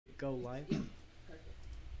Go live.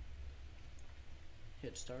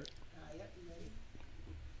 Hit start.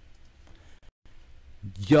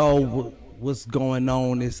 Yo, what's going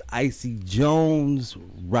on? It's Icy Jones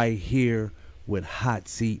right here with Hot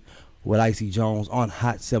Seat with Icy Jones on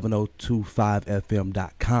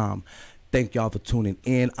hot7025fm.com. Thank y'all for tuning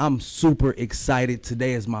in. I'm super excited.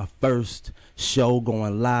 Today is my first show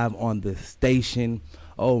going live on the station.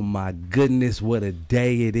 Oh my goodness, what a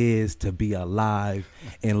day it is to be alive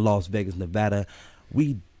in Las Vegas, Nevada.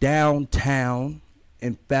 We downtown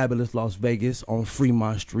in fabulous Las Vegas on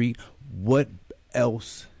Fremont Street. What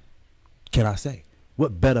else can I say?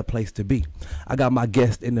 What better place to be? I got my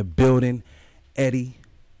guest in the building, Eddie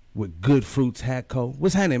with Good Fruits Hat Co.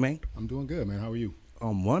 What's happening, man? I'm doing good, man. How are you?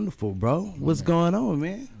 I'm wonderful, bro. What's going on,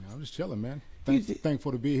 man? I'm just chilling, man.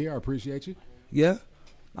 Thankful to be here. I appreciate you. Yeah,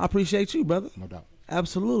 I appreciate you, brother. No doubt.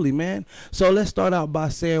 Absolutely, man. So let's start out by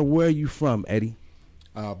saying, where are you from, Eddie?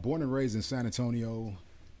 Born and raised in San Antonio,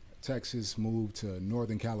 Texas. Moved to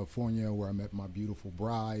Northern California where I met my beautiful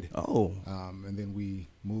bride. Oh. And then we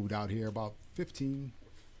moved out here about 4th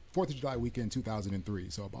of July weekend, 2003.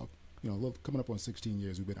 So about, coming up on 16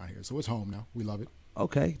 years we've been out here. So it's home now. We love it.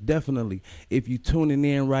 Okay, definitely. If you're tuning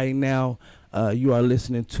in right now, you are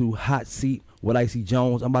listening to Hot Seat with Icy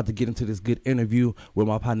Jones. I'm about to get into this good interview with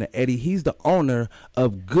my partner, Eddie. He's the owner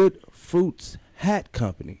of Good Fruits Hat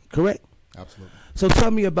Company, correct? Absolutely. So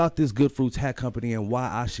tell me about this Good Fruits Hat Company and why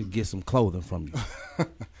I should get some clothing from you. Well,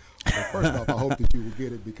 first off, I hope that you will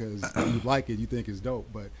get it because you like it, you think it's dope.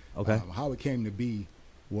 But okay. How it came to be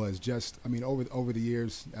was just, over the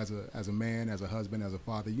years, as a man, as a husband, as a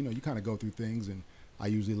father, you kind of go through things, and I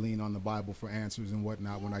usually lean on the Bible for answers and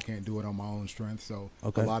whatnot when I can't do it on my own strength. So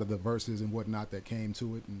a lot of the verses and whatnot that came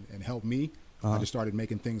to it and helped me, I just started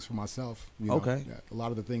making things for myself. Okay. A lot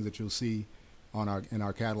of the things that you'll see in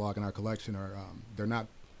our catalog and our collection are they're not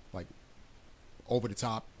like over the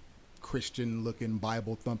top Christian looking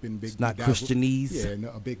Bible thumping big. It's not Christianese. Yeah, no,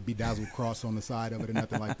 a big bedazzled cross on the side of it or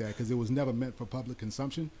nothing like that, because it was never meant for public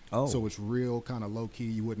consumption. Oh. So it's real kind of low key.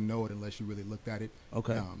 You wouldn't know it unless you really looked at it.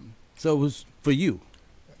 Okay. So it was for you.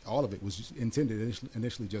 All of it was just intended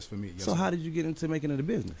initially just for me. Yes, so how did you get into making it a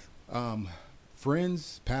business?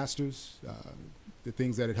 Friends, pastors, the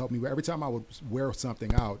things that had helped me. Every time I would wear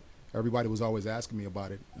something out, everybody was always asking me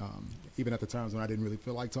about it. Even at the times when I didn't really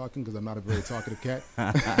feel like talking, because I'm not a very talkative cat.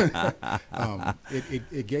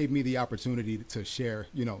 It gave me the opportunity to share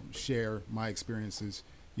my experiences,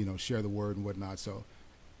 share the word and whatnot. So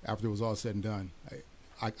after it was all said and done,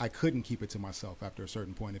 I couldn't keep it to myself after a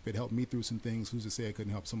certain point. If it helped me through some things, who's to say it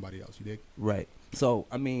couldn't help somebody else? You dig? Right. So,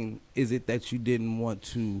 is it that you didn't want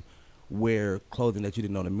to wear clothing that you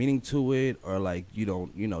didn't know the meaning to it, or like you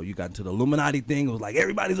got into the Illuminati thing? It was like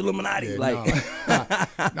everybody's Illuminati. Yeah,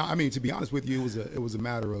 no, to be honest with you, it was a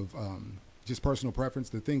matter of just personal preference.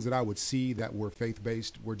 The things that I would see that were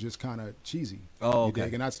faith-based were just kind of cheesy. Oh, you okay.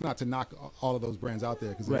 dig? And that's not to knock all of those brands out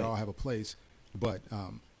there, because they all have a place. But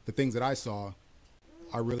the things that I saw,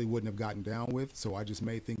 I really wouldn't have gotten down with, so I just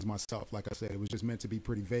made things myself. Like I said, it was just meant to be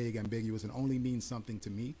pretty vague, ambiguous, and only mean something to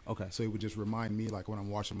me. Okay. So it would just remind me, like when I'm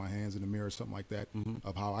washing my hands in the mirror or something like that,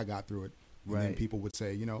 of how I got through it. And then people would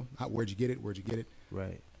say, where'd you get it? Where'd you get it?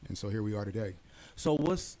 Right. And so here we are today. So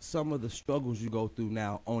what's some of the struggles you go through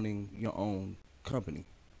now owning your own company?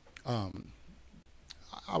 I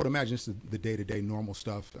would imagine it's the day-to-day normal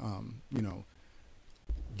stuff,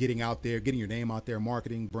 getting out there, getting your name out there,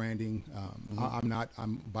 marketing, branding.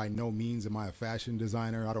 I'm by no means am I a fashion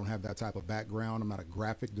designer. I don't have that type of background. I'm not a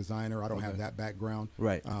graphic designer. I don't have that background.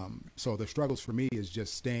 Right. So the struggles for me is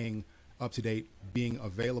just staying up to date, being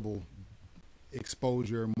available,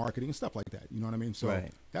 exposure, marketing, and stuff like that. You know what I mean? So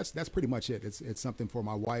that's pretty much it. It's something for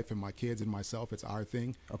my wife and my kids and myself. It's our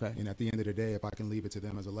thing. Okay. And at the end of the day, if I can leave it to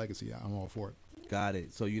them as a legacy, I'm all for it. Got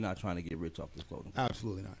it. So you're not trying to get rich off this clothing?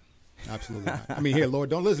 Absolutely not. Absolutely not. Here, Lord,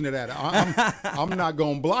 don't listen to that. I'm not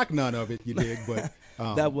going to block none of it, you dig? But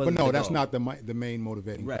that's not the main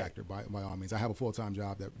motivating factor by all means. I have a full-time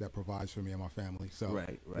job that provides for me and my family. So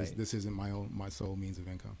this isn't my sole means of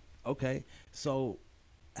income. Okay. So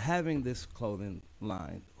having this clothing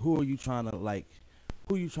line, who are you trying to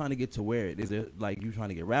get to wear it? Is it like you trying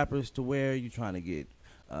to get rappers to wear it? You trying to get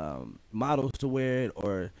models to wear it,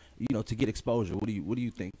 or to get exposure? What do you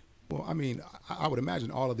think? Well, I would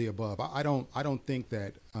imagine all of the above. I don't think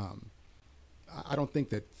that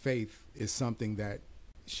faith is something that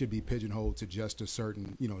should be pigeonholed to just a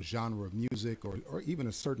certain genre of music or even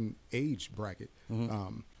a certain age bracket.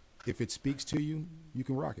 If it speaks to you, you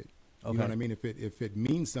can rock it. Okay. You know what I mean? If it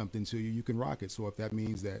means something to you, you can rock it. So if that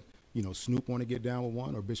means that Snoop want to get down with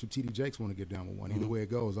one, or Bishop T.D. Jakes want to get down with one, either way it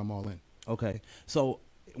goes, I'm all in. Okay. So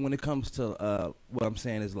when it comes to what I'm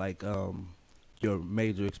saying is like your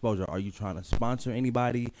major exposure, are you trying to sponsor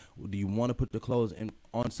anybody? Do you want to put the clothes in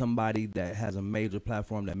on somebody that has a major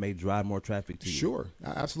platform that may drive more traffic to you? Sure,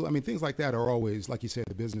 absolutely. I mean, things like that are always, like you said,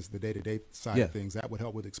 the business, the day-to-day side Yeah. of things. That would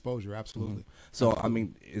help with exposure, absolutely. So, I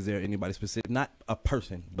mean, is there anybody specific, not a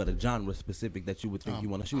person, but a genre specific that you would think you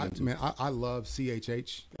want to shoot into? Man, I love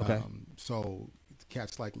CHH. Okay. So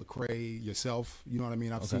cats like Lecrae, yourself, you know what I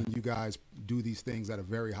mean? I've Okay. seen you guys do these things at a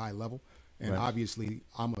very high level. And Right. obviously,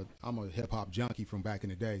 I'm a hip hop junkie from back in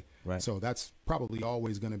the day. Right. So that's probably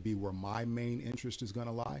always going to be where my main interest is going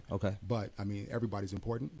to lie. Okay. But I mean, everybody's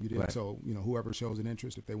important. You did. Right. So whoever shows an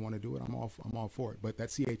interest, if they want to do it, I'm all for it. But that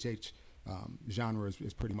CHH genre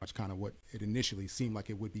is pretty much kind of what it initially seemed like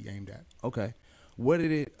it would be aimed at. Okay. What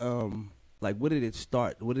did it what did it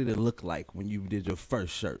start? What did it look like when you did your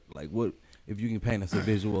first shirt? Like, what, if you can paint us a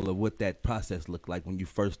visual of what that process looked like when you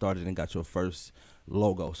first started and got your first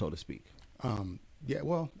logo, so to speak? Yeah,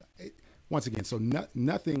 well, once again, so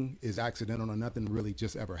nothing is accidental, or nothing really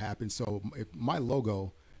just ever happened. So if my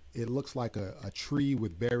logo, it looks like a tree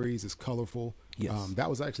with berries. It's colorful. Yes. That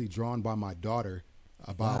was actually drawn by my daughter.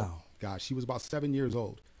 Wow. Gosh, she was about 7 years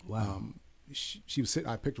old. Wow. She was sitting.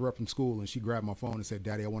 I picked her up from school, and she grabbed my phone and said,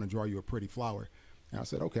 "Daddy, I want to draw you a pretty flower." And I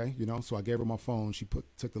said, "Okay," So I gave her my phone. She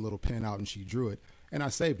took the little pen out and she drew it, and I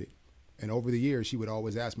saved it. And over the years, she would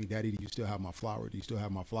always ask me, "Daddy, do you still have my flower? Do you still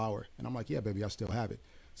have my flower?" And I'm like, "Yeah, baby, I still have it."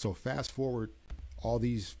 So fast forward all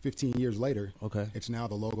these 15 years later, Okay. it's now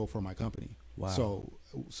the logo for my company. Wow.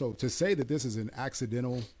 So to say that this is an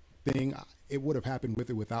accidental thing, it would have happened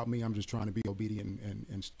with or without me. I'm just trying to be obedient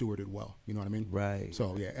and steward it well. You know what I mean? Right.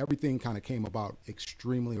 So yeah, everything kind of came about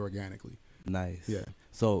extremely organically. Nice. Yeah.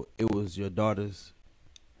 So it was your daughter's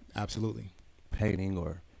Absolutely. painting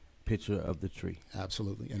or picture of the tree.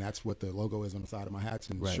 Absolutely. And that's what the logo is on the side of my hats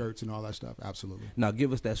and Right. shirts and all that stuff. Absolutely. Now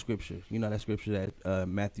give us that scripture. You know that scripture that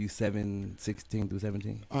Matthew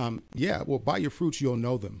 7:16-17? Yeah, well, by your fruits you'll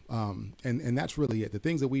know them, and that's really it. The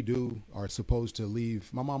things that we do are supposed to leave.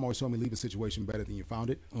 My mom always told me, leave a situation better than you found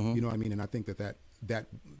it. You know what I mean? And I think that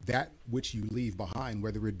which you leave behind,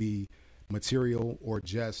 whether it be material or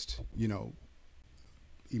just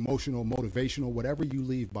emotional, motivational, whatever you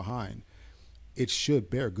leave behind, it should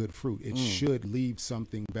bear good fruit. It should leave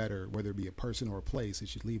something better, whether it be a person or a place. It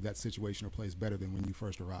should leave that situation or place better than when you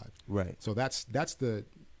first arrived. Right. So that's the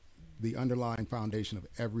underlying foundation of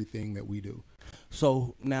everything that we do.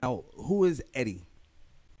 So now, who is Eddie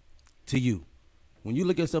to you? When you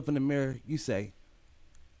look yourself in the mirror, you say,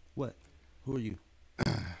 what? Who are you?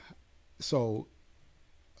 So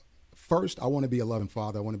first, I want to be a loving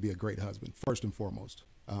father. I want to be a great husband, first and foremost.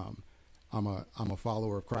 I'm a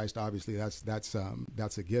follower of Christ. Obviously, that's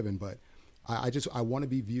a given. But I want to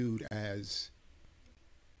be viewed as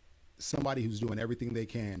somebody who's doing everything they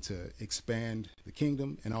can to expand the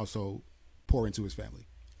kingdom and also pour into his family.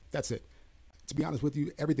 That's it. To be honest with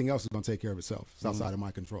you, everything else is going to take care of itself. It's outside of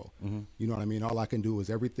my control. You know what I mean? All I can do is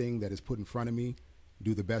everything that is put in front of me,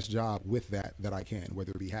 do the best job with that I can,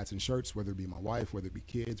 whether it be hats and shirts, whether it be my wife, whether it be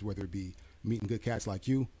kids, whether it be meeting good cats like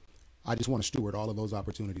you. I just want to steward all of those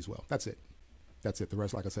opportunities well. That's it. The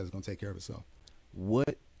rest, like I said, is going to take care of itself.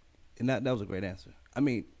 And that was a great answer. I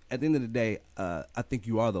mean, at the end of the day, I think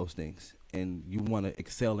you are those things, and you want to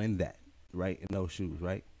excel in that, right? In those shoes,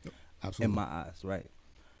 right? Yep, absolutely. In my eyes, right?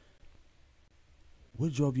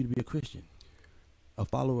 What drove you to be a Christian, a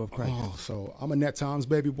follower of Christ? Oh, so I'm a Net Times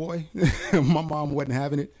baby boy. My mom wasn't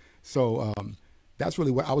having it, so that's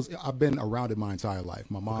really what I've been around it my entire life.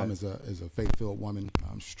 My mom is a faith-filled woman,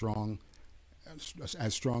 strong,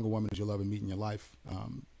 as strong a woman as you'll ever meet in your life.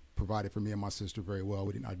 Provided for me and my sister very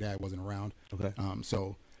well. Our dad wasn't around. Okay.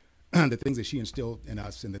 So the things that she instilled in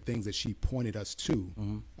us and the things that she pointed us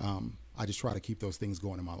to, I just try to keep those things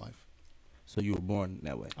going in my life. So you were born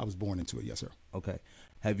that way? I was born into it, yes, sir. Okay.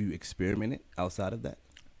 Have you experimented outside of that?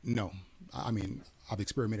 No. I mean, I've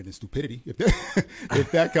experimented in stupidity,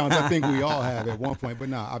 if that counts. I think we all have at one point. But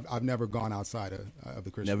no, I've never gone outside of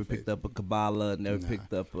the Christian Never faith. picked up a Kabbalah, never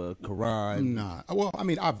picked up a Quran? Nah. Well, I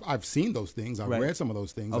mean, I've seen those things. I've Right. read some of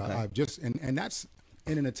those things. Okay. I've just and that's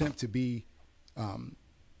in an attempt to be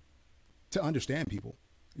to understand people.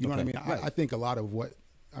 You know what I mean? Right. I think a lot of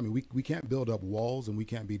we can't build up walls and we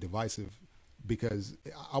can't be divisive, because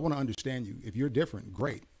I want to understand you. If you're different,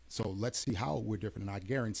 great. So let's see how we're different. And I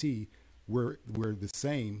guarantee we're the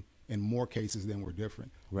same in more cases than we're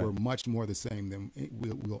different. Right. We're much more the same than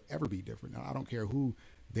we'll ever be different. Now, I don't care who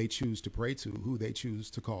they choose to pray to, who they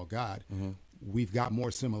choose to call God. We've got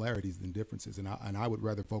more similarities than differences. And I would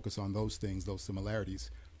rather focus on those things, those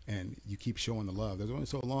similarities, and you keep showing the love. There's only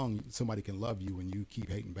so long somebody can love you and you keep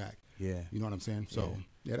hating back. Yeah. You know what I'm saying? So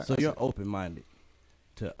yeah. So you're open minded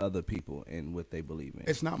to other people and what they believe in.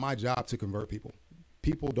 It's not my job to convert people.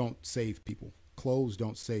 People don't save people. Clothes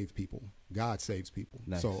don't save people. God saves people.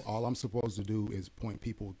 Nice. So all I'm supposed to do is point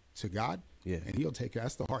people to God. Yeah. And he'll take care.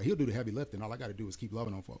 That's the heart. He'll do the heavy lifting. All I got to do is keep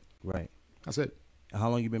loving on folks. Right. That's it. How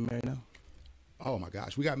long you been married now? Oh my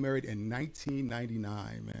gosh, we got married in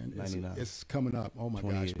 1999, man. 99. It's coming up. Oh my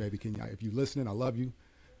 20 gosh, years. baby, if you're listening, I love you.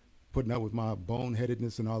 Putting up with my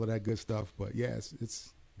boneheadedness and all of that good stuff, but yeah,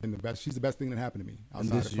 it's been the best. She's the best thing that happened to me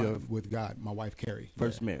outside of with God. My wife Carrie.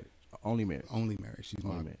 First marriage, only marriage. Only marriage. She's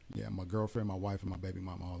only my marriage. my girlfriend, my wife, and my baby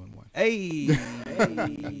mama all in one. Hey,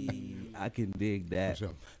 hey, I can dig that. For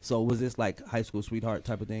sure. So was this like high school sweetheart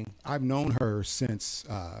type of thing? I've known her since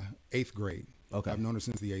 8th grade. Okay. I've known her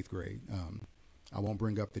since the 8th grade. I won't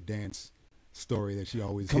bring up the dance story that she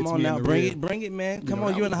always Come hits on me now, in the bring rib. it, bring it, man. Come know,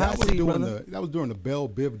 on, that you in the was- hot that was seat, during brother. That was during the Belle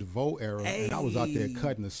Biv DeVoe era, and I was out there Hey.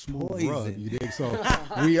 cutting a smooth Poison. rug. You dig? So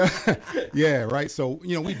we, yeah, right. So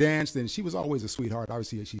we danced, and she was always a sweetheart.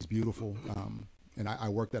 Obviously, she's beautiful. And I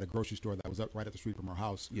worked at a grocery store that was up right at the street from her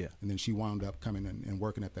house. Yeah. And then she wound up coming and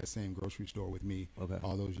working at that same grocery store with me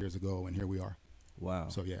all those years ago, and here we are. Wow.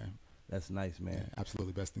 So yeah, That's nice, man. yeah,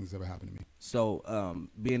 absolutely best things ever happened to me. So,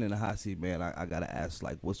 being in the hot seat, man, I gotta ask,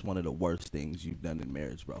 like, what's one of the worst things you've done in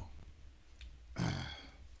marriage, bro?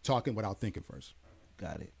 Talking without thinking first.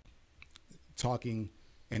 Got it. Talking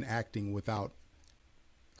and acting without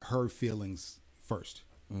her feelings first.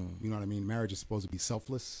 You know what I mean? Marriage is supposed to be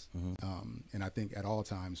selfless. And I think at all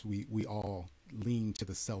times we all lean to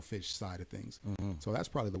the selfish side of things. So that's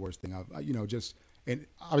probably the worst thing and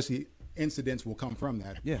obviously incidents will come from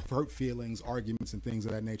that. Yeah. Hurt feelings, arguments and things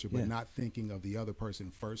of that nature, but Yeah. not thinking of the other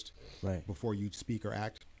person first Right. before you speak or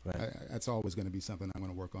act. Right. That's always going to be something I'm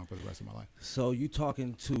going to work on for the rest of my life. So you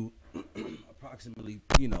talking to approximately,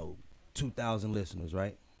 2,000 listeners,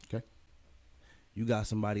 right? Okay. You got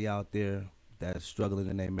somebody out there that's struggling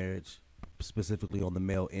in their marriage, specifically on the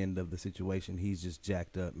male end of the situation. He's just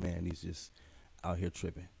jacked up, man. He's just out here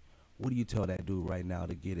tripping. What do you tell that dude right now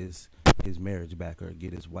to get his marriage back or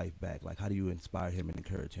get his wife back? Like, how do you inspire him and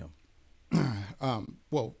encourage him?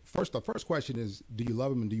 Well, the first question is, do you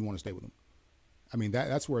love him and do you want to stay with him? I mean,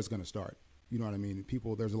 that's where it's going to start. You know what I mean?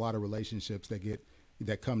 There's a lot of relationships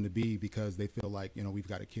that come to be because they feel like, we've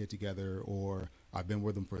got a kid together or I've been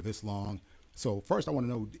with them for this long. So first I want to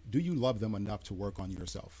know, do you love them enough to work on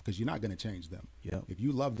yourself? Because you're not going to change them. Yeah. If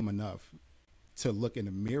you love them enough to look in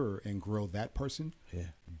the mirror and grow that person, Yeah.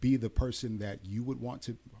 be the person that you would want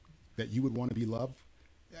to be loved.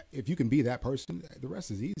 If you can be that person, the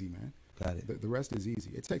rest is easy, man. Got it. The rest is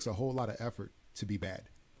easy. It takes a whole lot of effort to be bad.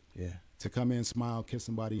 Yeah. To come in, smile, kiss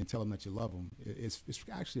somebody, and tell them that you love them, it's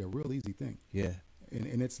actually a real easy thing. Yeah.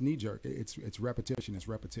 And it's knee jerk. It's repetition. It's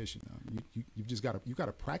repetition. You've just got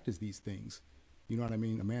to practice these things. You know what I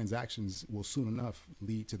mean? A man's actions will soon enough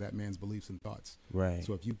lead to that man's beliefs and thoughts. Right.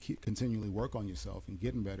 So if you continually work on yourself and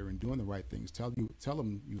getting better and doing the right things, tell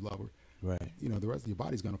them you love her. Right. The rest of your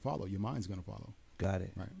body's going to follow. Your mind's going to follow. Got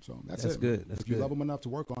it. Right. So that's That's it. good. That's if you good. love them enough to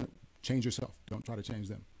work on it, change yourself. Don't try to change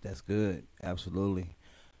them. That's good. Absolutely.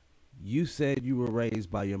 You said you were raised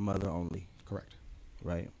by your mother only, Correct.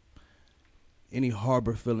 right? Any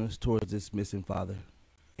harbor feelings towards this missing father?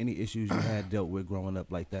 Any issues you had dealt with growing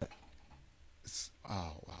up like that?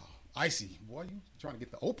 Oh wow, icy boy, you trying to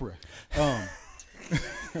get the Oprah?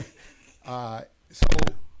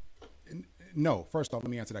 No. First off, let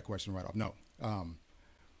me answer that question right off. No,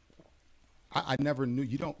 I never knew.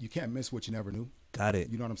 You can't miss what you never knew. Got it.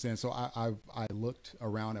 You know what I'm saying? So I looked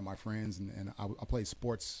around at my friends and I played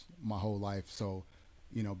sports my whole life. So,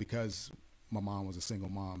 because my mom was a single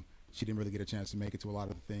mom, she didn't really get a chance to make it to a lot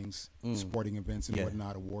of the things, sporting events and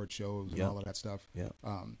whatnot, award shows and all of that stuff. Yeah.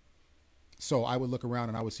 So I would look around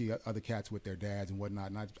and I would see other cats with their dads and whatnot,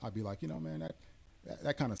 and I'd be like, man,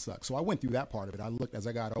 that kind of sucks. So I went through that part of it. I looked as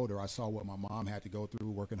I got older. I saw what my mom had to go through,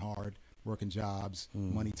 working hard, working jobs,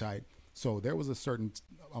 money tight. So there was a certain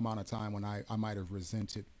amount of time when I might have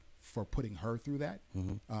resented for putting her through that.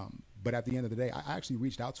 But at the end of the day, I actually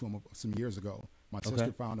reached out to him some years ago. My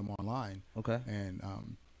sister found him online. Okay. And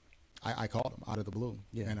I called him out of the blue.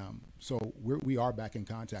 Yeah. And so we are back in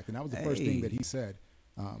contact. And that was the first thing that he said.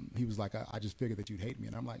 He was like, I just figured that you'd hate me.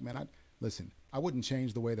 And I'm like, man, listen, I wouldn't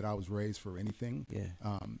change the way that I was raised for anything.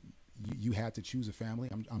 Yeah. You had to choose a family.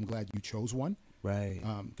 I'm glad you chose one. Right.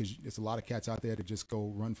 Because there's a lot of cats out there that just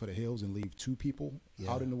go run for the hills and leave two people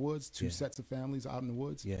out in the woods, two sets of families out in the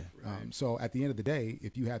woods. Yeah. So at the end of the day,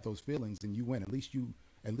 if you had those feelings and you went, at least you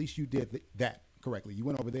did that correctly. You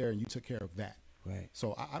went over there and you took care of that. Right.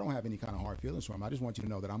 So I don't have any kind of hard feelings for him. I just want you to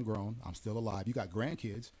know that I'm grown. I'm still alive. You got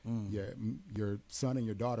grandkids. Your son and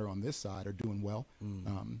your daughter on this side are doing well.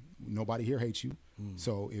 Nobody here hates you.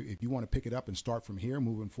 So if you want to pick it up and start from here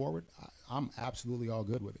moving forward, I'm absolutely all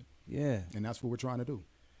good with it. Yeah. And that's what we're trying to do.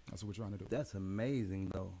 That's what we're trying to do. That's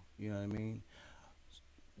amazing, though. You know what I mean?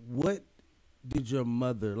 What did your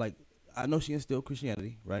mother, like, I know she instilled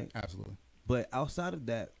Christianity, right? Absolutely. But outside of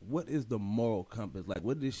that, what is the moral compass? Like,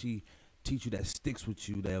 what did she teach you that sticks with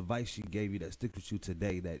you, the advice she gave you that sticks with you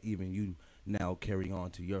today that even you now carry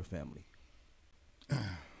on to your family?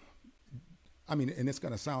 I mean, and it's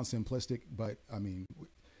going to sound simplistic, but I mean,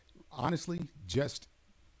 honestly, just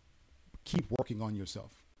keep working on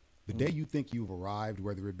yourself. The day you think you've arrived,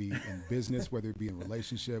 whether it be in business, whether it be in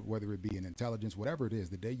relationship, whether it be in intelligence, whatever it is,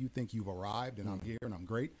 the day you think you've arrived and I'm here and I'm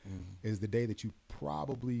great is the day that you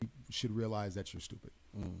probably should realize that you're stupid.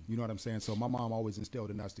 You know what I'm saying? So my mom always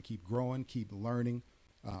instilled in us to keep growing, keep learning.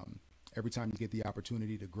 Every time you get the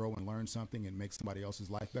opportunity to grow and learn something and make somebody else's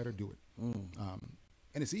life better, do it.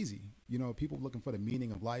 And it's easy. You know, people looking for the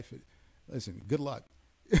meaning of life. Listen, good luck.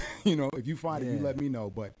 You know, if you find it, you let me know.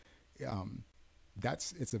 But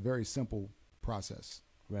it's a very simple process.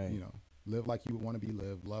 Right. You know, live like you would want to be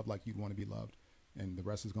lived, love like you'd want to be loved, and the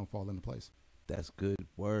rest is going to fall into place. That's good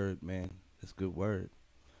word, man. That's good word.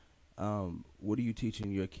 What are you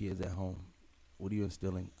teaching your kids at home? What are you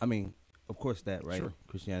instilling? I mean, of course that, right? Sure.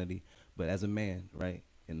 Christianity. But as a man, right,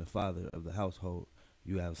 and the father of the household,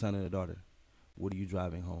 you have a son and a daughter. What are you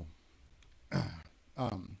driving home?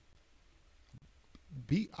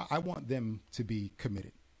 I want them to be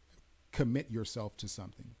committed. Commit yourself to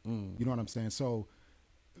something. You know what I'm saying? So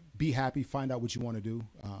be happy, find out what you want to do.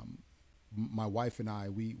 My wife and I,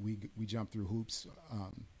 we jump through hoops.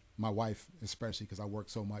 My wife, especially because I work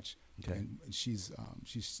so much, and she's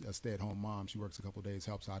a stay-at-home mom. She works a couple of days,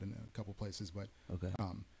 helps out in a couple places, but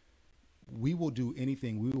we will do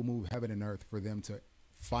anything. We will move heaven and earth for them to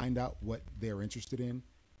find out what they're interested in,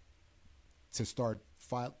 to start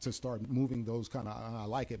moving those kind of, I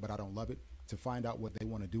like it, but I don't love it, to find out what they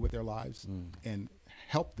want to do with their lives and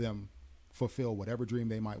help them fulfill whatever dream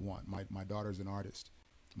they might want. My daughter's an artist.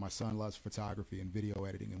 My son loves photography and video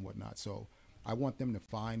editing and whatnot. So I want them to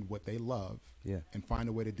find what they love and find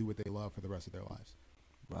a way to do what they love for the rest of their lives.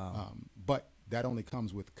 Wow. But that only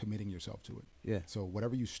comes with committing yourself to it. Yeah. So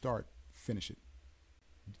whatever you start, finish it.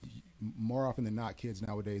 More often than not, kids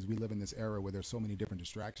nowadays, we live in this era where there's so many different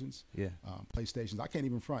distractions. Yeah. PlayStations. I can't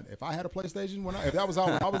even front. If I had a PlayStation if that was out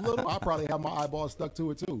when I was little, I'd probably have my eyeballs stuck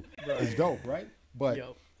to it too. Right. It's dope, right? But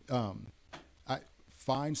I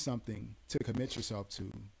find something to commit yourself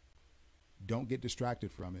to. Don't get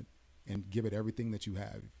distracted from it, and give it everything that you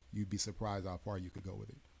have. You'd be surprised how far you could go with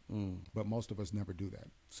it. But most of us never do that.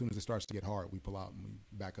 As soon as it starts to get hard, we pull out and we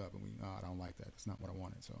back up and I don't like that. It's not what I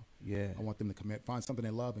wanted. So I want them to commit. Find something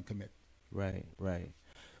they love and commit. Right.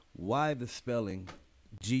 Why the spelling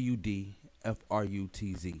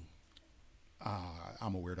GUDFRUTZ?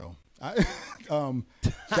 I'm a weirdo.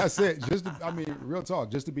 That's it. Real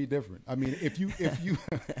talk, just to be different. I mean, if you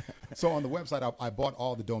so on the website, I bought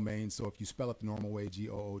all the domains. So if you spell it the normal way,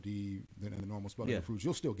 GOOD, then in the normal spelling of fruits,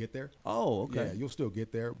 you'll still get there. Oh, okay. Yeah, you'll still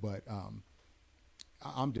get there. But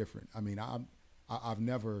I'm different. I mean, I've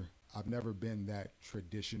never been that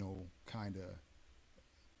traditional kind of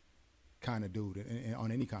dude and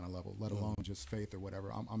on any kind of level, let alone just faith or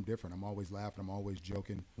whatever. I'm different. I'm always laughing. I'm always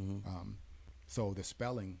joking. So the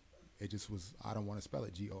spelling, it just was, I don't want to spell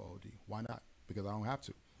it GOOD. Why not? Because I don't have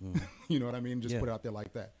to. You know what I mean? Just put it out there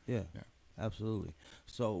like that. Yeah, absolutely.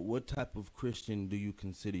 So what type of Christian do you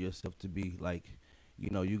consider yourself to be? Like,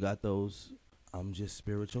 you got those, I'm just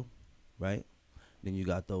spiritual, right? Then you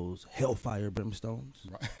got those hellfire brimstones,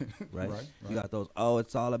 right? Right. You got those,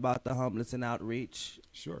 it's all about the homeless and outreach.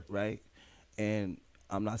 Sure. Right? And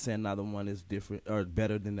I'm not saying neither one is different or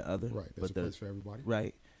better than the other. Right. There's a place for everybody.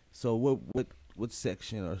 Right. So what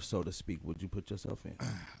section, or so to speak, would you put yourself in?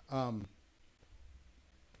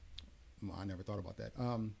 I never thought about that.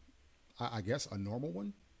 I guess a normal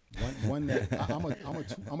one. One that I'm a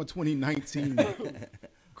 2019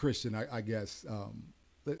 Christian. I guess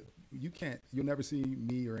you'll never see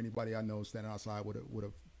me or anybody I know standing outside with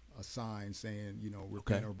a sign saying,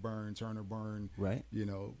 repent or burn, turn or burn. Right.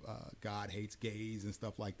 God hates gays and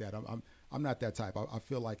stuff like that. I'm not that type. I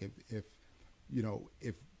feel like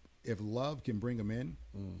if love can bring them in.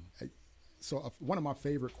 So one of my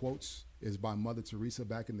favorite quotes is by Mother Teresa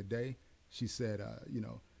back in the day. She said,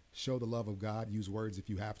 show the love of God, use words if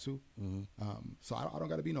you have to. So I don't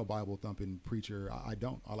got to be no Bible thumping preacher. I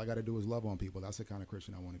don't. All I got to do is love on people. That's the kind of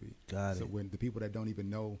Christian I want to be. Got it. So when the people that don't even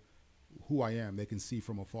know who I am, they can see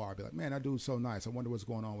from afar. Be like, man, that dude's so nice. I wonder what's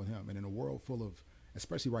going on with him. And in a world full of,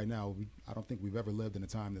 especially right now, I don't think we've ever lived in a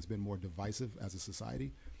time that's been more divisive as a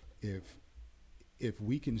society. If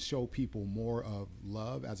we can show people more of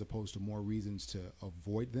love as opposed to more reasons to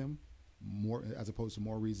avoid them, more as opposed to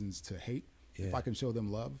more reasons to hate, if I can show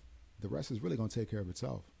them love, the rest is really going to take care of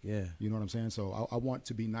itself. Yeah. You know what I'm saying? So I want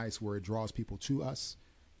to be nice where it draws people to us,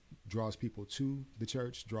 draws people to the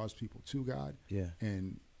church, draws people to God. Yeah.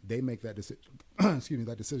 And they make that decision,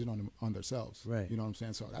 that decision on themselves. Right. You know what I'm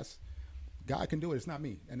saying? So that's, God can do it. It's not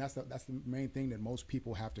me. And that's the main thing that most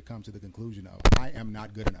people have to come to the conclusion of. I am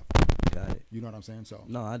not good enough. Got it. You know what I'm saying? So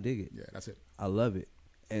No, I dig it. yeah, that's it. I love it.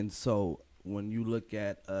 And so when you look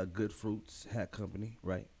at Good Fruits Hat Company,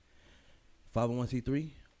 right? 501c3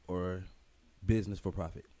 or business for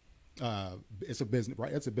profit? It's a business,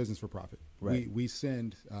 right? It's a business for profit. Right. We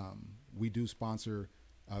send, we do sponsor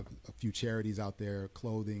a few charities out there,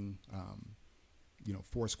 clothing,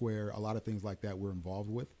 Foursquare, a lot of things like that we're involved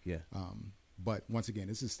with. Yeah. But once again,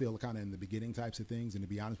 this is still kind of in the beginning types of things. And to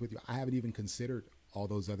be honest with you, I haven't even considered all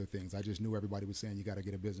those other things. I just knew everybody was saying you got to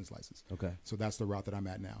get a business license. Okay. So that's the route that I'm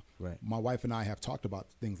at now. Right. My wife and I have talked about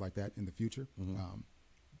things like that in the future. Mm-hmm.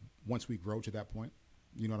 Once we grow to that point,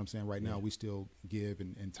 you know what I'm saying? Right now, we still give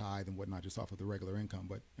and tithe and whatnot just off of the regular income,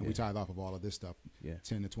 and we tithe off of all of this stuff. Yeah.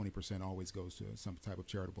 10 to 20% always goes to some type of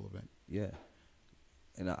charitable event. Yeah.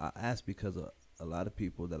 And I ask because a lot of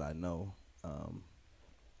people that I know,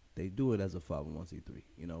 they do it as a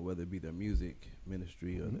 501c3, whether it be their music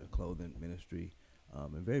ministry or their clothing ministry.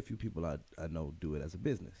 And very few people I know do it as a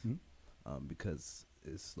business, because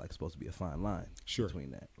it's like supposed to be a fine line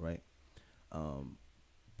between that, right?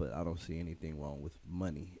 But I don't see anything wrong with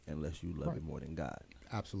money unless you love it more than God.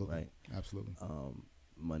 Absolutely. Right? Absolutely.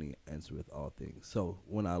 Money answereth all things. So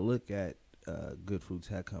when I look at Good Fruits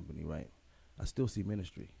Hat Company, right, I still see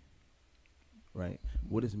ministry, right?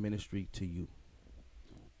 What is ministry to you?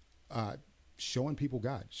 Showing people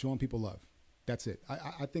God, showing people love. That's it.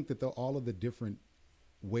 I think that all of the different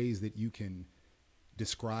ways that you can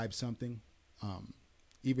describe something,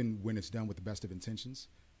 even when it's done with the best of intentions,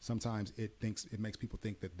 sometimes it makes people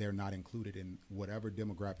think that they're not included in whatever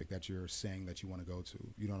demographic that you're saying that you want to go to.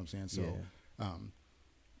 You know what I'm saying? So,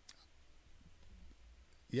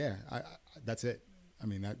 that's it. I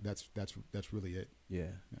mean, that's really it. Yeah.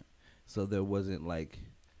 So there wasn't like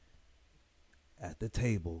at the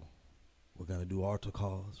table, we're going to do altar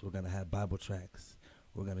calls, we're going to have Bible tracks,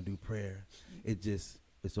 we're going to do prayer.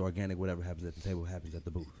 It's organic. Whatever happens at the table happens at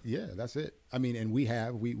the booth. Yeah, that's it. I mean, and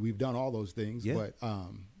we've done all those things,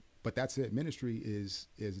 but that's it. Ministry is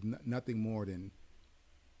nothing more than,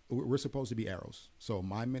 we're supposed to be arrows. So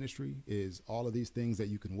my ministry is all of these things that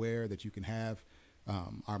you can wear, that you can have.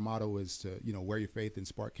 Our motto is to, wear your faith and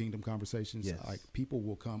spark kingdom conversations. Yes. Like people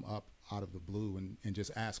will come up out of the blue and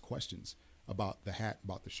just ask questions about the hat,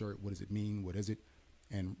 about the shirt. What does it mean? What is it?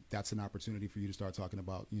 And that's an opportunity for you to start talking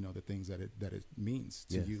about, the things that it means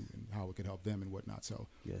to you and how it could help them and whatnot. So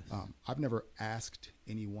I've never asked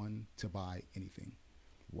anyone to buy anything.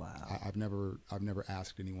 Wow. I've never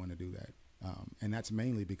asked anyone to do that. And that's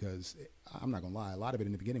mainly because, I'm not going to lie, a lot of it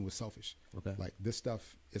in the beginning was selfish. Okay. Like this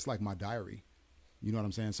stuff, it's like my diary. You know what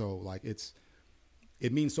I'm saying? So like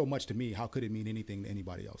it means so much to me. How could it mean anything to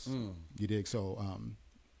anybody else? You dig? So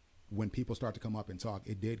when people start to come up and talk,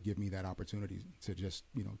 it did give me that opportunity to just,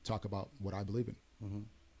 talk about what I believe in.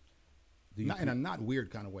 Mm-hmm. In a not weird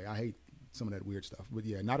kind of way. I hate some of that weird stuff, but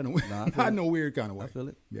yeah, not in a weird kind of way. I feel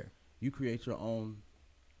it. Yeah. You create your own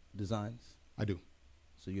designs? I do.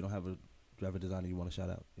 So you don't have a designer you want to shout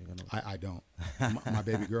out? I don't. My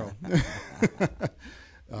baby girl.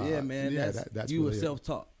 Yeah, man. Yeah, that's you really were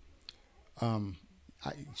self-taught.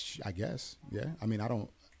 I guess. Yeah. I mean,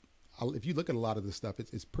 if you look at a lot of this stuff,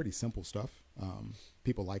 it's pretty simple stuff.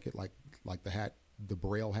 People like it, like the hat, the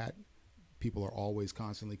Braille hat. People are always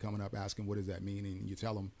constantly coming up asking, what does that mean? And you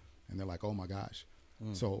tell them, and they're like, oh my gosh.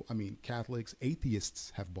 So, I mean, Catholics,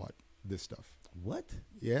 atheists have bought this stuff. What?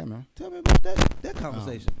 Yeah, man. Tell me about that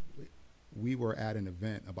conversation. We were at an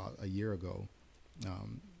event about a year ago,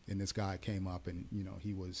 and this guy came up, and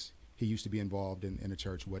he used to be involved in a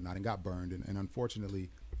church and whatnot, and got burned. And unfortunately,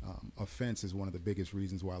 offense is one of the biggest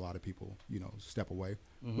reasons why a lot of people, step away,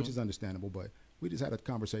 which is understandable. But we just had a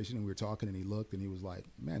conversation, and we were talking, and he looked, and he was like,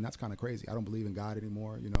 "Man, that's kind of crazy. I don't believe in God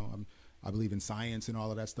anymore. I believe in science and all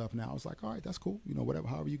of that stuff now." I was like, "All right, that's cool. Whatever,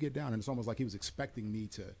 however you get down." And it's almost like he was expecting me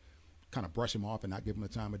to kind of brush him off and not give him the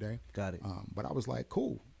time of day. Got it. But I was like,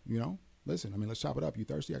 "Cool. Listen. I mean, let's chop it up. You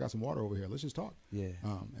thirsty? I got some water over here. Let's just talk." Yeah.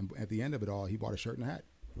 And at the end of it all, he bought a shirt and a hat.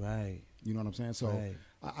 Right. You know what I'm saying? So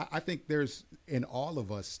I think there's in all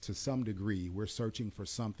of us to some degree, we're searching for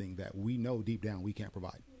something that we know deep down we can't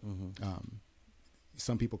provide.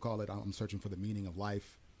 Some people call it, I'm searching for the meaning of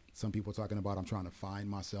life. Some people are talking about, I'm trying to find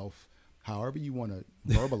myself. However you want to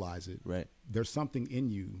verbalize it, Right. There's something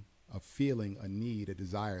in you, a feeling, a need, a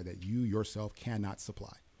desire that you yourself cannot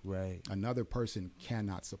supply. Right. Another person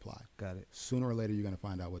cannot supply. Got it. Sooner or later, you're going to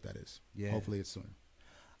find out what that is. Yeah. Hopefully it's sooner.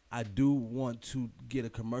 I do want to get a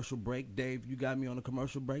commercial break. Dave, you got me on a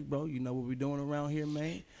commercial break, bro. You know what we're doing around here,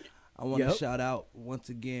 man. I want to shout out once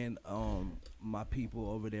again my people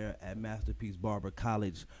over there at Masterpiece Barber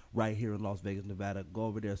College right here in Las Vegas, Nevada. Go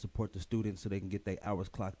over there, support the students so they can get their hours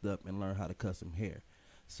clocked up and learn how to custom hair.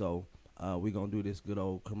 So we're going to do this good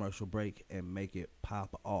old commercial break and make it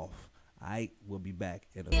pop off. All right, we'll be back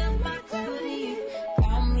in a few minutes.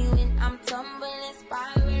 Call me when I'm tumbling,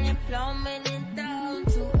 spiraling, plummeting down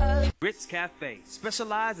to earth. Grits Cafe,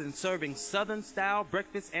 specialized in serving Southern-style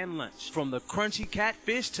breakfast and lunch. From the crunchy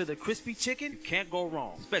catfish to the crispy chicken, you can't go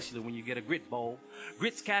wrong, especially when you get a grit bowl.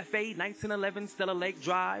 Grits Cafe, 1911 Stella Lake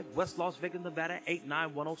Drive, West Las Vegas, Nevada,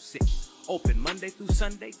 89106. Open Monday through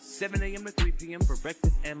Sunday, 7 a.m. to 3 p.m. for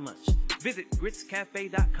breakfast and lunch. Visit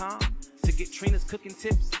gritscafe.com to get Trina's cooking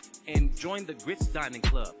tips and join the Grits Dining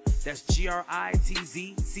Club. That's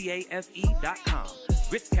GRITZCAFE.com.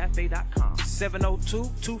 GritsCafe.com.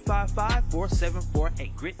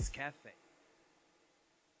 702-255-4748. Grits Cafe.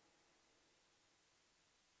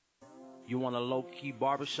 You want a low-key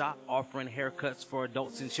barbershop offering haircuts for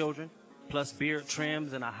adults and children, plus beard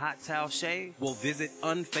trims and a hot towel shave? Well, visit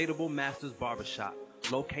Unfadable Masters Barbershop,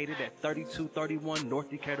 located at 3231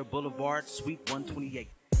 North Decatur Boulevard, Suite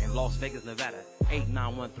 128. In Las Vegas, Nevada,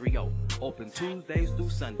 89130. Open Tuesdays through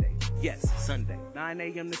Sunday. Yes, Sunday, 9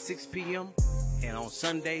 a.m. to 6 p.m. And on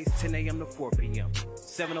Sundays, 10 a.m. to 4 p.m.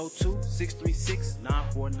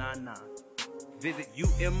 702-636-9499. Visit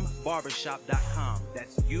umbarbershop.com.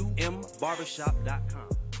 That's umbarbershop.com.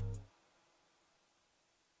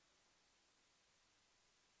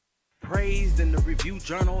 Praised in the Review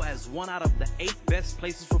Journal as one out of the 8 best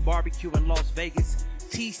places for barbecue in Las Vegas,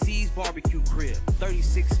 TC's Barbecue Crib,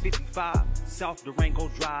 3655 South Durango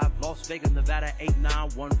Drive, Las Vegas, Nevada,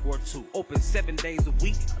 89142. Open 7 days a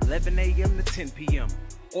week, 11 a.m. to 10 p.m.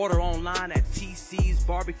 Order online at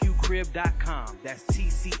tcsbarbecuecrib.com. That's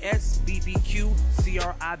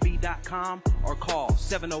tcsbbqcrib.com or call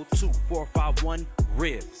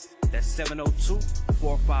 702-451-RIBS. That's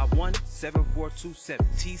 702-451-7427.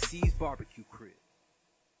 TC's Barbecue Crib.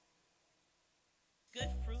 Good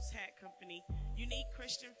Fruits Hat Company. Unique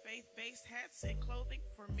Christian faith-based hats and clothing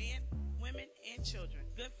for men, women, and children.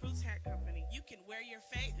 Good Fruits Hat Company. You can wear your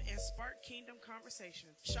faith and spark kingdom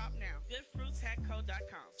conversations. Shop now.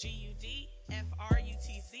 GoodFruitsHatCo.com.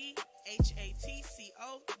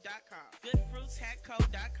 GoodFruitsHatCo.com.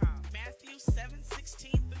 GoodFruitsHatCo.com. Matthew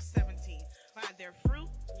 7:16-17. By their fruit,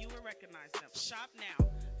 you will recognize them. Shop now.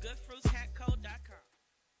 GoodFruitsHatCo.com.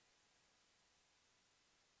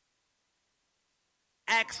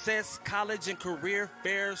 Access College and Career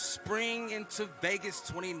Fair Spring into Vegas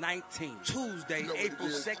 2019. Tuesday, April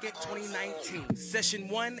 2nd, 2019. Session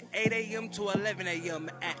 1, 8 a.m. to 11 a.m.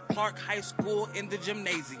 at Clark High School in the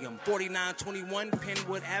gymnasium. 4921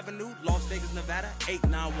 Penwood Avenue, Las Vegas, Nevada,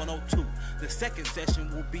 89102. The second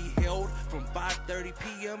session will be held from 5:30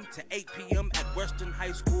 p.m. to 8 p.m. at Western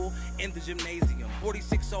High School in the gymnasium.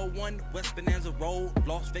 4601 West Bonanza Road,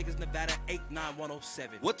 Las Vegas, Nevada,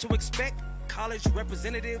 89107. What to expect? College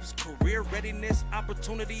representatives, career readiness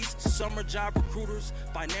opportunities, summer job recruiters,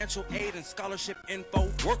 financial aid and scholarship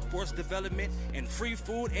info, workforce development, and free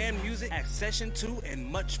food and music at Session 2 and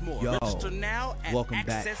much more. Yo, register now at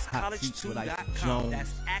accesscollege2.com.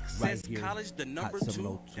 That's Access right College, the number Hot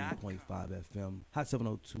 2.com. 702.5 FM,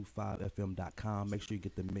 hot7025fm.com. Make sure you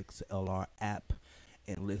get the Mix LR app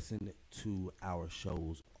and listen to our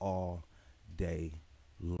shows all day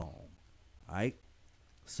long. All right?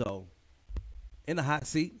 So, in the hot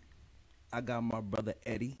seat, I got my brother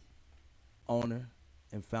Eddie, owner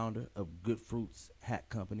and founder of Good Fruits Hat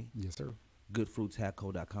Company. Yes, sir.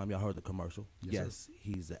 GoodFruitsHatCo.com. Y'all heard the commercial. Yes,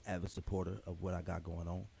 He's an avid supporter of what I got going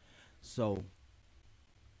on. So,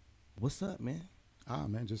 what's up, man?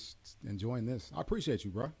 Man, just enjoying this. I appreciate you,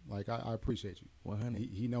 bro. Like, I appreciate you. 100.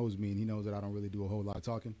 He knows me, and he knows that I don't really do a whole lot of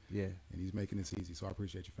talking. Yeah. And he's making this easy, so I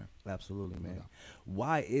appreciate you, fam. Absolutely, man. doubt.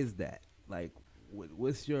 Why is that? Like,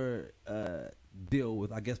 what's your deal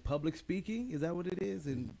with, I guess, public speaking? Is that what it is?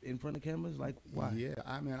 In front of cameras? Like, why? Yeah,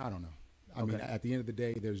 I mean, I don't know. I mean, at the end of the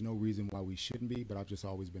day, there's no reason why we shouldn't be, but I've just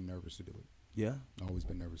always been nervous to do it. Yeah? Always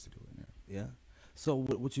been nervous to do it. Yeah. So,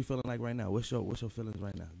 what you feeling like right now? What's your feelings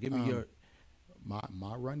right now? Give me your...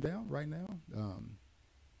 My rundown right now.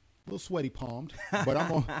 little sweaty palmed, but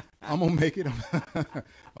I'm gonna make it.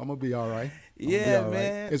 I'm gonna be all right. Yeah, man.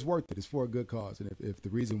 Right. It's worth it. It's for a good cause, and if the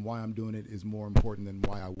reason why I'm doing it is more important than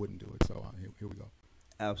why I wouldn't do it, so here we go.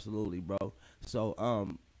 Absolutely, bro. So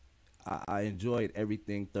I enjoyed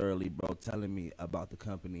everything thoroughly, bro. Telling me about the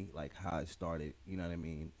company, like how it started. You know what I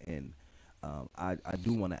mean? And I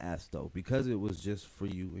do want to ask though, because it was just for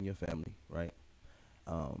you and your family, right?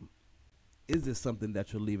 Is this something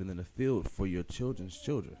that you're leaving in the field for your children's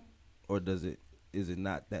children, or is it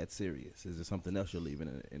not that serious? Is it something else you're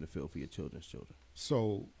leaving in the field for your children's children?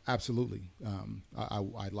 So absolutely,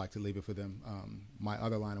 I'd like to leave it for them. My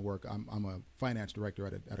other line of work, I'm a finance director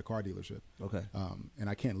at a car dealership. Okay. And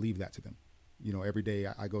I can't leave that to them. You know, every day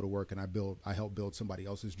I go to work and I help build somebody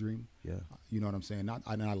else's dream. Yeah. You know what I'm saying?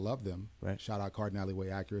 And I love them. Right. Shout out Cardin Alleyway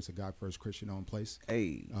Acura. It's a God First Christian-owned place.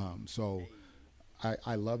 Hey. So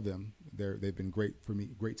I love them. They've been great for me,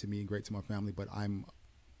 great to me, great to my family. But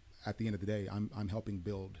at the end of the day, I'm helping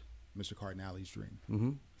build Mr. Cardinale's dream.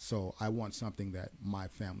 Mm-hmm. So I want something that my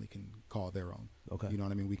family can call their own. Okay. You know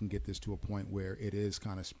what I mean? We can get this to a point where it is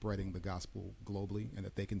kind of spreading the gospel globally, and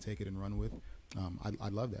that they can take it and run with. I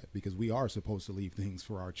love that, because we are supposed to leave things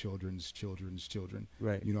for our children's children.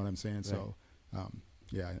 Right. You know what I'm saying? Right. So,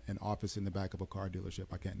 yeah, an office in the back of a car dealership,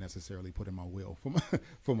 I can't necessarily put in my will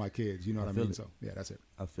for my kids. You know what I mean? So, yeah, that's it.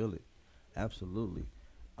 I feel it. Absolutely.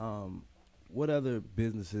 What other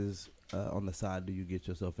businesses on the side do you get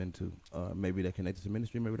yourself into? Maybe they're connected to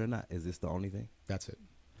ministry, maybe they're not. Is this the only thing? That's it.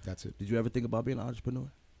 That's it. Did you ever think about being an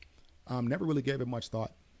entrepreneur? Never really gave it much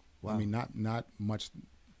thought. Wow. I mean, not much,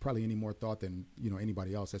 probably any more thought than,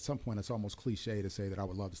 anybody else. At some point, it's almost cliche to say that I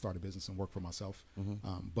would love to start a business and work for myself.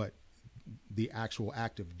 Mm-hmm. But the actual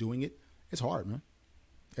act of doing it, it's hard, man.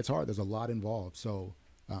 It's hard. There's a lot involved. So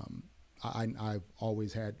I've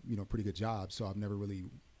always had, pretty good jobs. So I've never really,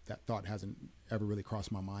 that thought hasn't ever really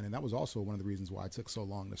crossed my mind. And that was also one of the reasons why it took so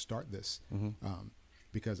long to start this. Mm-hmm.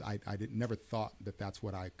 Because I never thought that that's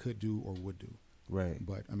what I could do or would do. Right.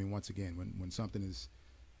 But I mean, once again, when something is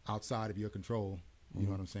outside of your control, you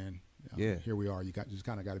know what I'm saying? Yeah. Here we are. You just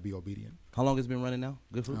kind of got to be obedient. How long has it been running now?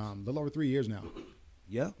 Good Fruits? A little over 3 years now.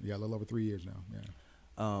 Yeah? Yeah, a little over 3 years now.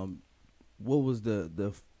 Yeah. What was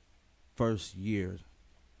the first year,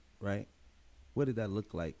 right? What did that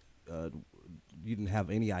look like? You didn't have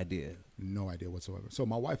any idea? No idea whatsoever. So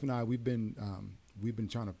my wife and I, we've been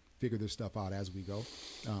trying to figure this stuff out as we go.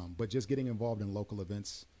 But just getting involved in local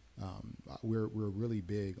events, we're really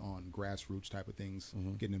big on grassroots type of things,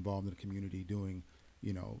 mm-hmm. getting involved in the community, doing,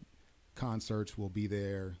 concerts will be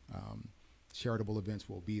there, charitable events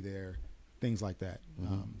will be there, things like that.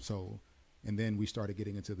 Mm-hmm. And then we started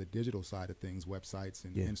getting into the digital side of things, websites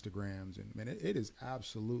and Instagrams. And man, it is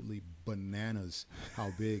absolutely bananas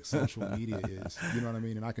how big social media is. You know what I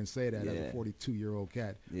mean? And I can say that as a 42-year-old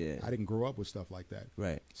cat. Yeah. I didn't grow up with stuff like that.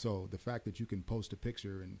 Right. So the fact that you can post a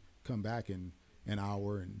picture and come back in an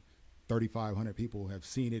hour and 3,500 people have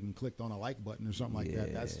seen it and clicked on a like button or something like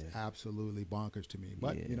that, that's absolutely bonkers to me.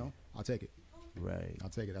 But, I'll take it. Right. I'll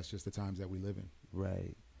take it. That's just the times that we live in.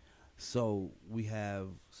 Right. So we have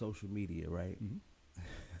social media, right?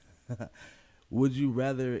 Mm-hmm. Would you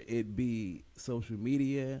rather it be social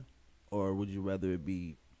media, or would you rather it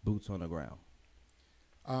be boots on the ground?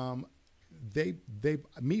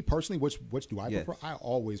 Me personally, which do I prefer? I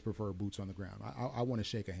always prefer boots on the ground. I want to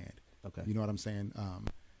shake a hand. Okay. You know what I'm saying?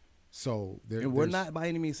 So we're not by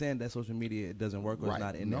any means saying that social media doesn't work or it's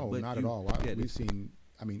not in there. No, not at all. We've seen,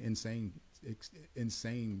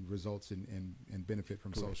 insane results and benefit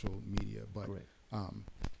from social media. But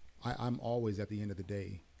I'm always, at the end of the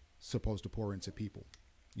day, supposed to pour into people.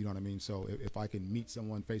 You know what I mean? So if I can meet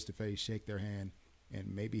someone face to face, shake their hand, and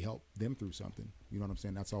maybe help them through something, you know what I'm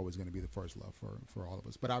saying? That's always going to be the first love for all of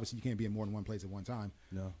us. But obviously, you can't be in more than one place at one time.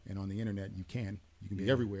 No. And on the internet, you can be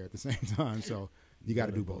everywhere at the same time. So you got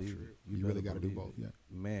to do both. You really got to do both. Yeah.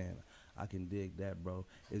 Man, I can dig that, bro.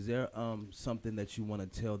 Is there something that you want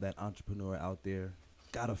to tell that entrepreneur out there?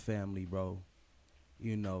 Got a family, bro.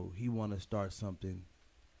 He want to start something.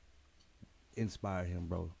 Inspire him,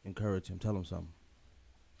 bro. Encourage him. Tell him something.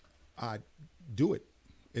 Do it.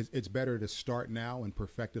 It's better to start now and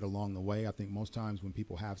perfect it along the way. I think most times when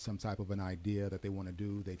people have some type of an idea that they want to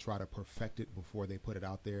do, they try to perfect it before they put it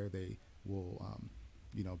out there. They will,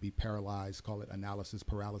 be paralyzed, call it analysis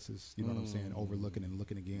paralysis. You know what I'm saying? Overlooking and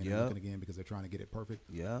looking again and looking again because they're trying to get it perfect.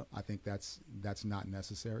 Yeah. I think that's not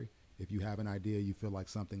necessary. If you have an idea, you feel like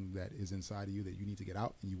something that is inside of you that you need to get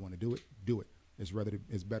out and you want to do it, do it. It's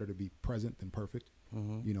better to be present than perfect.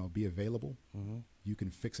 Mm-hmm. Be available. Mm-hmm. You can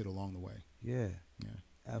fix it along the way. Yeah. Yeah.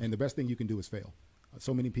 Absolutely. And the best thing you can do is fail.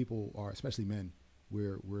 So many people are, especially men,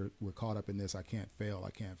 we're caught up in this. I can't fail.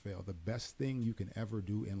 I can't fail. The best thing you can ever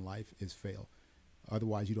do in life is fail.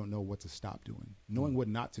 Otherwise, you don't know what to stop doing. Knowing what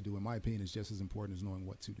not to do, in my opinion, is just as important as knowing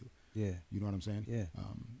what to do. Yeah. You know what I'm saying? Yeah.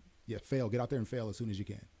 Yeah. Fail. Get out there and fail as soon as you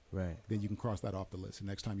can. Right. Then you can cross that off the list. And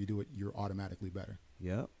next time you do it, you're automatically better.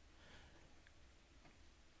 Yep.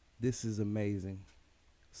 This is amazing.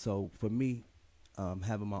 So for me,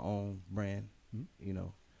 having my own brand, you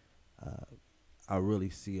know, I really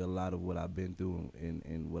see a lot of what I've been through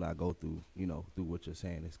and what I go through, you know, through what you're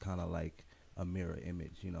saying. It's kind of like a mirror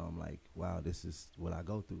image, you know. I'm like, wow, this is what I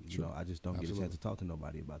go through. You know, I just don't get a chance to talk to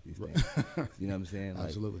nobody about these things. You know what I'm saying? Like,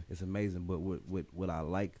 Absolutely. it's amazing. But what I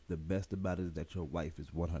like the best about it is that your wife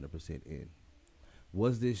is 100% in.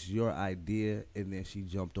 Was this your idea and then she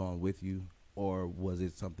jumped on with you, or was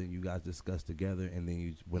it something you guys discussed together and then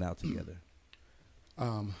you went out together?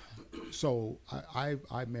 So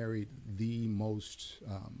I married the most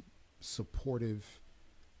supportive,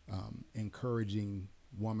 encouraging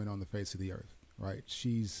woman on the face of the earth. Right?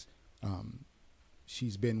 She's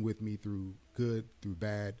been with me through good, through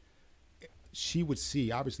bad. She would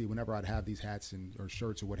see, obviously, whenever I'd have these hats or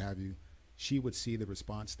shirts or what have you, she would see the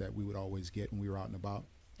response that we would always get when we were out and about.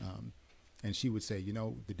 And she would say, you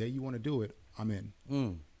know, the day you want to do it, I'm in.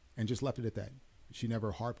 And just left it at that. She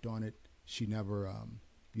never harped on it. She never,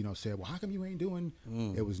 you know, said, well, how come you ain't doing?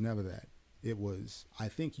 It was never that. It was, I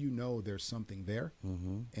think you know there's something there,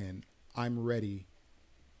 and I'm ready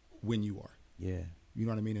when you are. Yeah. You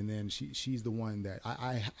know what I mean? And then she's the one that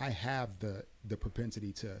I have the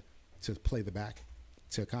propensity to play the back,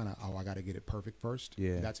 to kind of, I got to get it perfect first.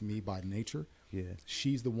 Yeah. That's me by nature. Yeah.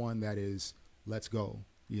 She's the one that is, let's go.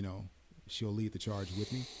 You know, she'll lead the charge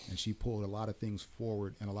with me, and she pulled a lot of things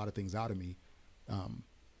forward and a lot of things out of me,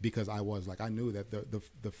 because I was like, I knew that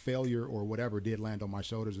the failure or whatever did land on my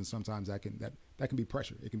shoulders, and sometimes that can be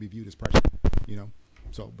pressure. It can be viewed as pressure, you know.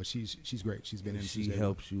 So, but she's great. She's been in. She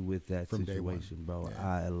helps you with that from day one. situation, bro. Yeah.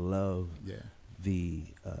 I love Yeah. the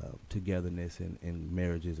togetherness in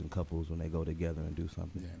marriages and couples when they go together and do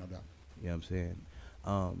something. Yeah, no doubt. You know what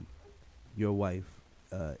I'm saying? Your wife,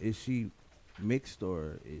 is she mixed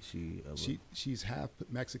or is she? She's half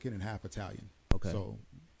Mexican and half Italian. Okay. So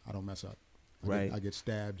I don't mess up. Right. I get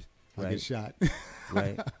stabbed. I Right. get shot.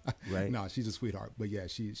 Right. Right. No, she's a sweetheart. But yeah,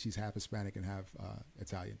 she's half Hispanic and half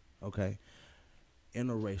Italian. Okay.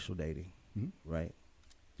 Interracial dating, Mhm. right?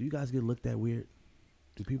 Do you guys get looked at weird?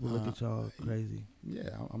 Do people look at y'all crazy?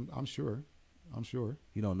 Yeah, I'm sure. I'm sure.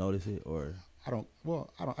 You don't notice it, or I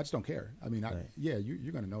just don't care. I mean, Right. yeah,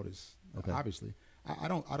 you're going to notice. Okay. Obviously, I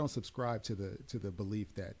don't subscribe to the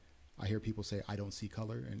belief that I hear people say I don't see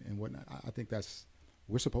color and whatnot. I think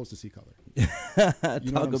we're supposed to see color. You know what I'm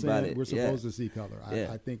talk about saying? it. We're supposed to see color.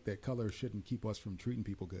 Yeah. I think that color shouldn't keep us from treating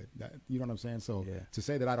people good. You know what I'm saying? So Yeah. to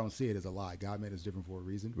say that I don't see it is a lie. God made us different for a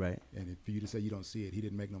reason. Right. And for you to say you don't see it, He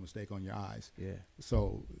didn't make no mistake on your eyes. Yeah.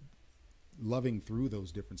 So loving through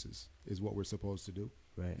those differences is what we're supposed to do.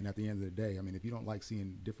 Right. And at the end of the day, I mean, if you don't like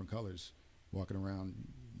seeing different colors walking around,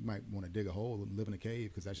 you might want to dig a hole and live in a cave,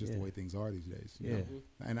 because that's just the Yeah. way things are these days. you Yeah. know?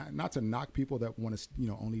 And not to knock people that want to,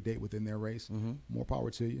 only date within their race. More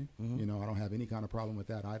power to you. You know, I don't have any kind of problem with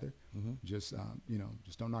that either. Just,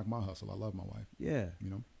 just don't knock my hustle. I love my wife. Yeah. You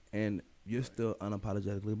know, And you're still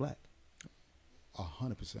unapologetically black.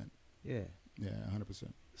 100%. Yeah. Yeah,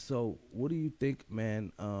 100%. So what do you think,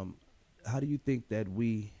 man? How do you think that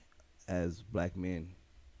we as black men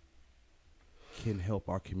can help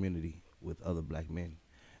our community with other black men?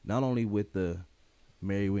 Not only with the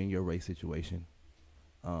marry in your race situation,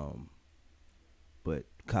 but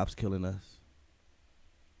cops killing us,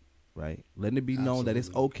 right? Letting it be known that it's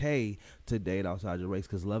Absolutely. okay to date outside your race,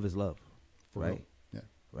 because love is love, For right? real. Yeah.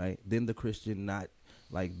 Right? Then the Christian not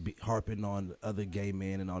like harping on other gay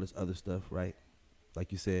men and all this other stuff, right?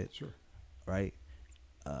 Like you said, Sure. right?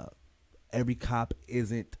 Every cop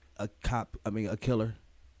isn't a cop. I mean, a killer,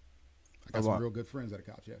 I got some real good friends that are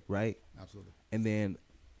cops. Yeah. right? Absolutely. And then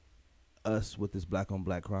us with this black on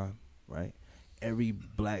black crime, right? Every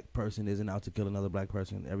black person isn't out to kill another black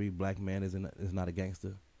person. Every black man is not a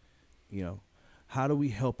gangster. You know, how do we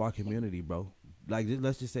help our community, bro? Like,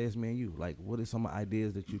 let's just say it's me and you. Like, what are some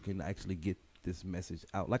ideas that you can actually get this message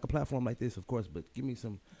out? Like a platform like this, of course, but give me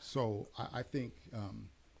some. So I think,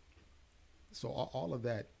 so all of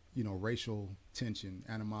that, racial tension,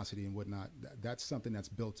 animosity and whatnot, that's something that's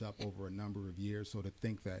built up over a number of years. So to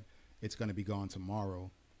think that it's going to be gone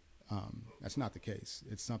tomorrow, that's not the case.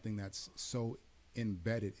 It's something that's so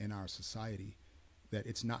embedded in our society that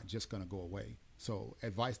it's not just going to go away. So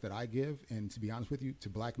advice that I give, and to be honest with you, to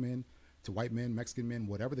black men, to white men, Mexican men,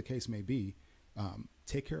 whatever the case may be,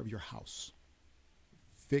 take care of your house.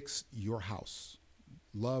 Fix your house.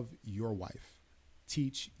 love your wife.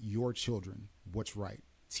 Teach your children what's right.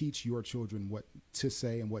 Teach your children what to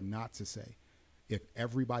say and what not to say. If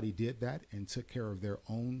everybody did that and took care of their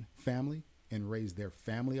own family and raised their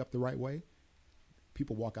family up the right way,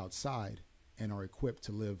 people walk outside and are equipped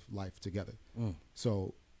to live life together.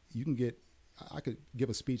 So you can I could give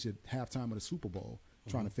a speech at halftime of the Super Bowl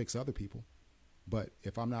trying to fix other people. But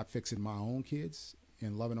if I'm not fixing my own kids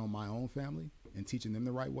and loving on my own family and teaching them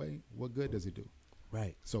the right way, what good does it do?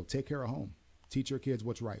 Right. So take care of home. Teach your kids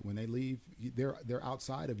what's right. When they leave, they're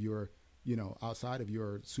outside of your, outside of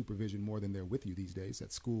your supervision more than they're with you these days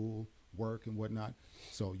at school, work, and whatnot.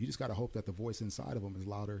 So you just got to hope that the voice inside of them is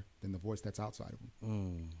louder than the voice that's outside of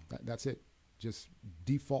them. That's it. Just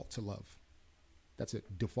default to love. That's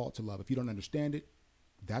it. Default to love. If you don't understand it,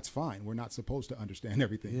 that's fine. We're not supposed to understand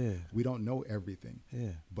everything. Yeah. We don't know everything.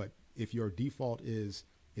 Yeah. But if your default is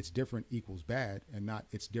it's different equals bad and not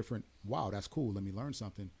it's different, wow, that's cool, let me learn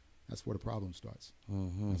something, that's where the problem starts.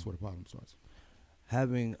 That's where the problem starts.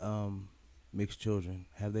 Having mixed children,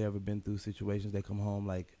 have they ever been through situations they come home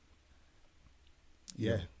like?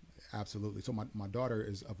 Yeah, absolutely. So my daughter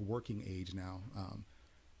is of working age now,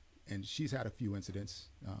 and she's had a few incidents.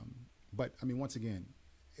 But I mean, once again,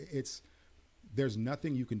 there's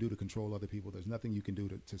nothing you can do to control other people. There's nothing you can do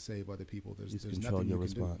to save other people. There's nothing you can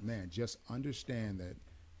do. Man, just understand that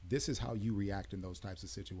this is how you react in those types of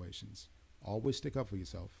situations. Always stick up for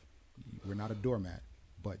yourself. We're not a doormat,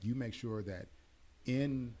 but you make sure that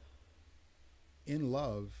in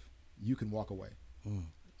love, you can walk away.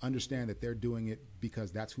 Understand that they're doing it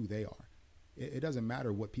because that's who they are. It doesn't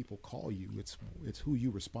matter what people call you. It's who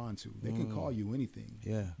you respond to. They can call you anything.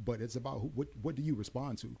 Yeah. But it's about what do you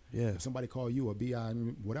respond to? Yeah. If somebody call you a BI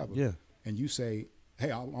whatever, and you say,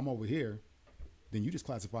 hey, I'm over here, then you just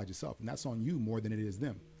classified yourself, and that's on you more than it is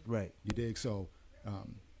them. Right. You dig? So,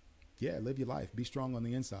 live your life. Be strong on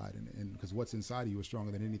the inside, and because what's inside of you is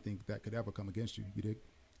stronger than anything that could ever come against you. You dig?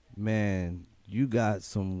 Man, you got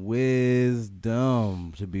some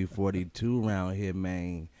wisdom to be 42 around here,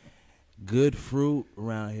 man. Good fruit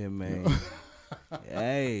around here, man.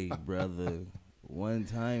 Hey, brother. One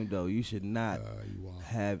time, though, you should not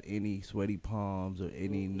have any sweaty palms or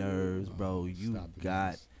any nerves, bro. You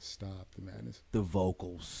got stop the madness. The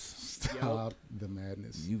vocals. Stop the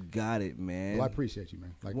madness. You got it, man. Well, I appreciate you,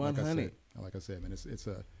 man. Like 100. Like I said, man,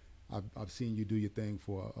 I've seen you do your thing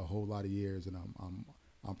for a whole lot of years, and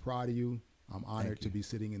I'm proud of you. I'm honored to be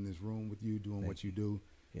sitting in this room with you, doing what you do.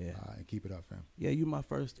 Yeah, and keep it up, fam. Yeah, you my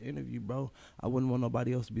first interview, bro. I wouldn't want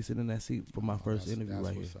nobody else to be sitting in that seat for my first interview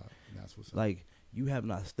right here. That's what's up. Like, you have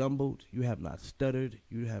not stumbled, you have not stuttered,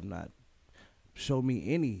 you have not showed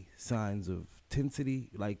me any signs of tensity.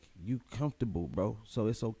 Like, you comfortable, bro. So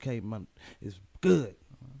it's okay, man. It's good.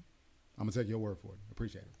 I'm gonna take your word for it.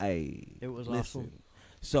 Appreciate it. Hey, it was awesome.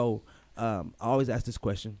 So I always ask this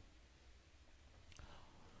question: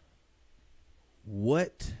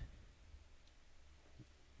 what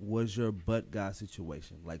was your but God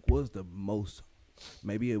situation? Like, what was the most,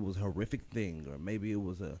 maybe it was a horrific thing, or maybe it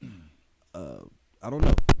was I don't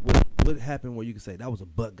know. What happened where you could say that was a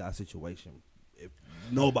but God situation if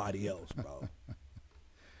nobody else, bro?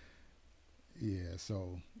 Yeah,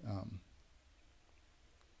 so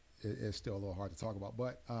it's still a little hard to talk about.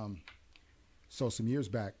 But so some years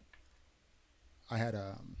back, I had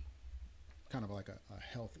a kind of like a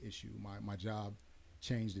health issue. My job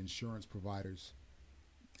changed insurance providers.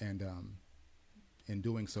 And in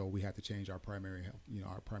doing so, we had to change our primary health,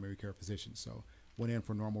 our primary care physicians. So went in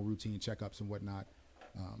for normal routine checkups and whatnot.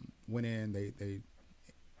 Went in, they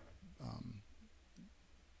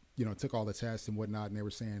took all the tests and whatnot, and they were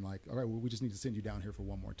saying like, all right, well, we just need to send you down here for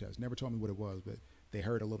one more test. Never told me what it was, but they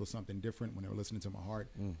heard a little something different when they were listening to my heart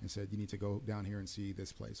and said, you need to go down here and see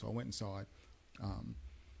this place. So I went and saw it.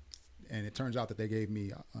 And it turns out that they gave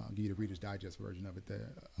me, I'll give you the Reader's Digest version of it,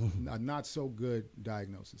 a not so good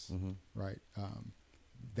diagnosis, right?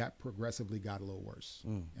 That progressively got a little worse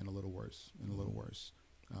and a little worse and a little worse.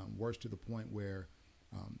 Worse to the point where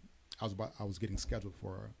I was getting scheduled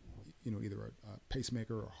for, either a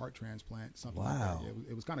pacemaker or a heart transplant, something like that.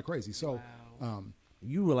 It was kind of crazy. So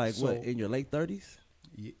you were like, what, in your late 30s?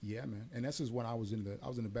 Yeah, man. And this is when I was in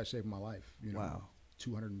the best shape of my life.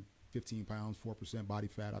 215 pounds, 4% body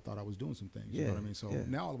fat. I thought I was doing some things. You know what I mean? So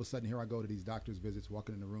now all of a sudden here I go to these doctor's visits,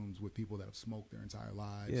 walking in the rooms with people that have smoked their entire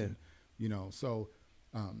lives. And,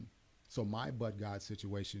 so my but God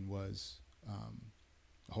situation was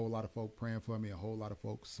a whole lot of folk praying for me, a whole lot of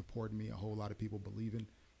folks supporting me, a whole lot of people believing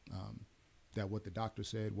that what the doctor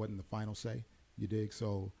said wasn't the final say. You dig?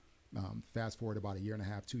 So fast forward about 1.5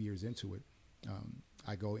 years, 2 years into it,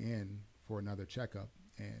 I go in for another checkup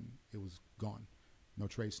and it was gone. no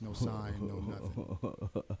trace, no sign, no nothing.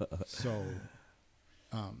 So,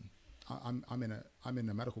 I'm in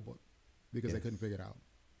a medical book because they couldn't figure it out.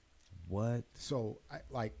 What? So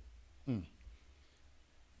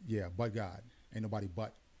yeah, but God, ain't nobody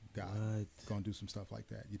but God gonna do some stuff like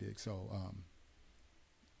that. You dig? So,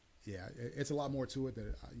 yeah, it's a lot more to it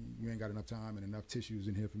that you ain't got enough time and enough tissues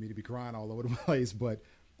in here for me to be crying all over the place. But,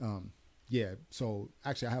 yeah, so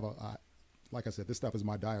actually I have like I said, this stuff is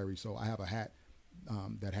my diary. So I have a hat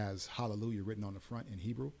that has hallelujah written on the front in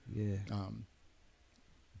Hebrew. Yeah.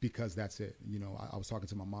 Because that's it. You know, I was talking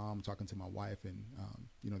to my mom, talking to my wife, and,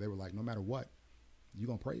 you know, they were like, no matter what, you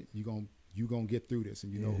gonna pray. You gonna get through this,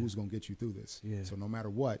 and you know who's gonna get you through this. Yeah. So no matter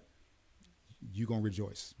what, you gonna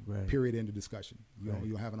rejoice. Right. Period. End of discussion. You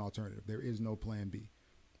don't have an alternative. There is no plan B.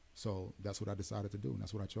 So that's what I decided to do, and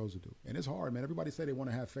that's what I chose to do. And it's hard, man. Everybody say they want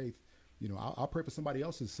to have faith. You know, I'll pray for somebody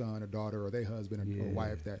else's son or daughter or their husband or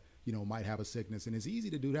wife that, you know, might have a sickness, and it's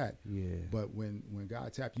easy to do that. Yeah. But when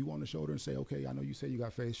God tap you on the shoulder and say, okay, I know you say you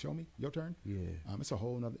got faith. Show me. Your turn. Yeah. It's a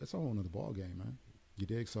whole nother ball game, man. You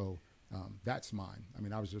dig? So. That's mine. I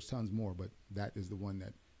mean, there's tons more, but that is the one that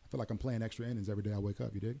I feel like I'm playing extra innings every day I wake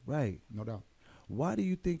up. You dig? Right. No doubt. Why do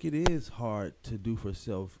you think it is hard to do for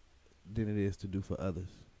self than it is to do for others?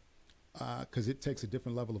 Because it takes a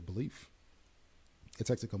different level of belief. It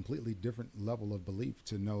takes a completely different level of belief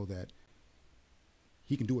to know that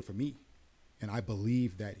he can do it for me. And I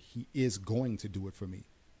believe that he is going to do it for me.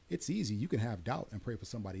 It's easy. You can have doubt and pray for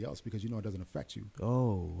somebody else because you know it doesn't affect you.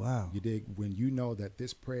 Oh, wow. You dig? When you know that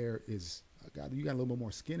this prayer is, God, you got a little bit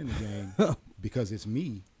more skin in the game because it's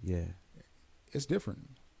me. Yeah. It's different,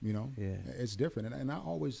 you know? Yeah. It's different. And I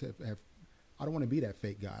always have I don't want to be that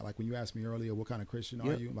fake guy. Like when you asked me earlier, what kind of Christian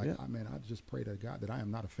are you? Like, I just pray to God that I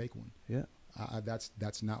am not a fake one. Yeah.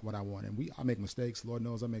 That's not what I want. And I make mistakes. Lord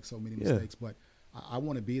knows I make so many mistakes. But I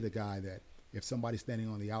want to be the guy that if somebody's standing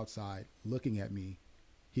on the outside looking at me,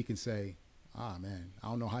 he can say, man, I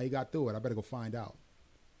don't know how you got through it. I better go find out.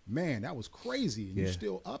 Man, that was crazy. And you're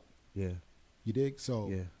still up. Yeah. You dig? So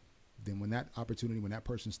then when that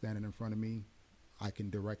person's standing in front of me, I can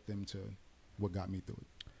direct them to what got me through it.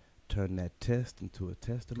 Turn that test into a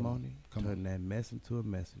testimony. Turn that mess into a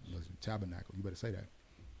message. Listen, tabernacle. You better say that.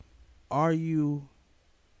 Are you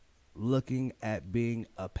looking at being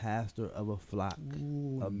a pastor of a flock,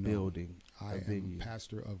 building, I am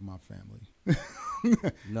pastor of my family.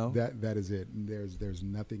 No, that is it. There's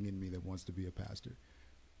nothing in me that wants to be a pastor.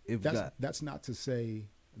 That's not to say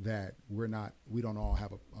that we don't all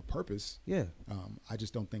have a purpose. Yeah. I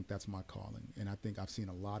just don't think that's my calling. And I think I've seen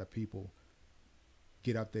a lot of people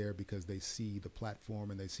get up there because they see the platform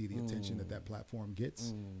and they see the attention that platform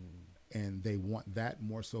gets. And they want that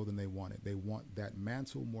more so than they want it. They want that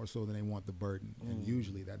mantle more so than they want the burden. And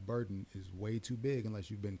usually that burden is way too big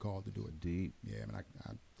unless you've been called to do it. Deep. Yeah, I mean,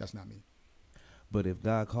 that's not me. But if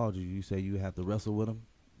God called you, you say you have to wrestle with him,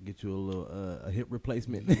 get you a little a hip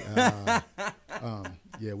replacement. Yeah,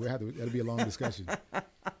 that'll be a long discussion.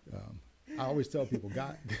 I always tell people,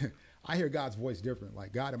 God, I hear God's voice different.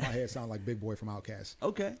 Like God in my head sounds like Big Boy from Outkast.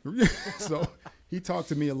 Okay. So he talked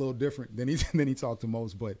to me a little different than he talked to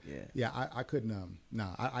most. But I couldn't.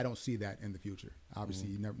 I don't see that in the future.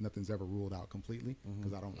 Obviously, nothing's ever ruled out completely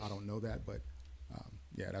because I don't know that. But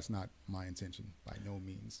that's not my intention. By no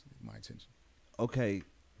means my intention. Okay.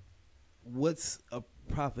 What's a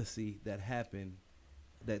prophecy that happened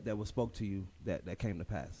that was spoke to you that came to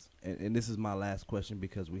pass? And this is my last question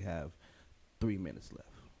because we have 3 minutes left.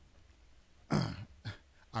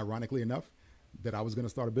 Ironically enough, that I was going to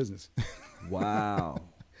start a business. Wow.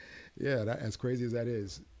 Yeah, as crazy as that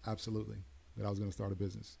is, absolutely, that I was going to start a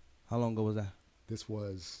business. How long ago was that? This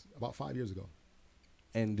was about 5 years ago.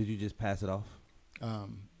 And did you just pass it off?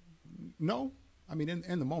 No. I mean,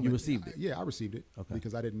 in the moment. You received it? Yeah, I received it. Okay.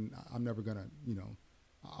 Because I'm never going to,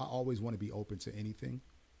 I always want to be open to anything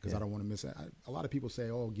because I don't want to miss it. A lot of people say,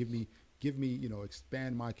 oh, give me,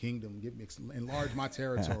 expand my kingdom, enlarge my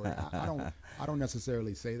territory. I don't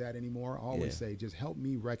necessarily say that anymore. I always say, just help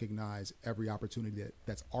me recognize every opportunity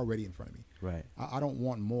that's already in front of me. Right. I don't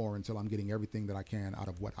want more until I'm getting everything that I can out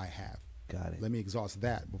of what I have. Got it. Let me exhaust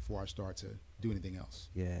that before I start to do anything else.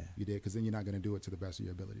 Yeah. You did, because then you're not going to do it to the best of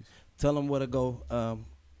your abilities. Tell them where to go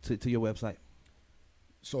to your website.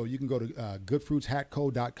 So you can go to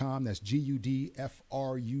goodfruitshatco.com. That's GUDFRUTZ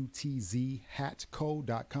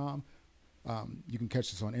hatco.com. You can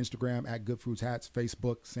catch us on Instagram at Good Fruits Hats,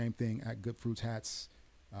 Facebook, same thing at Good Fruits Hats.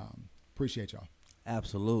 Appreciate y'all.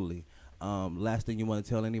 Absolutely. Last thing you want to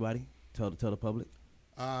tell anybody? Tell the public.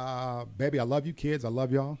 Baby, I love you. Kids, I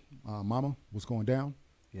love y'all. Mama, what's going down?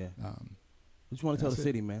 Yeah. What you want to tell the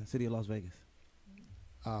city, man? City of Las Vegas.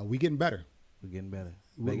 We getting better. We're getting better.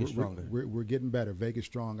 Vegas stronger. We're getting better. Vegas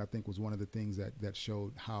strong, I think, was one of the things that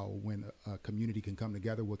showed how when a community can come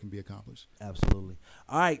together, what can be accomplished. Absolutely.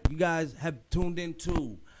 All right, you guys have tuned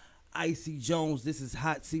into Icy Jones. This is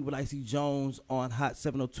Hot Seat with Icy Jones on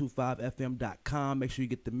hot7025fm.com. Make sure you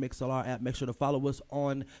get the Mixlr app. Make sure to follow us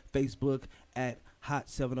on Facebook at Hot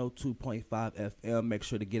 702.5 FM. Make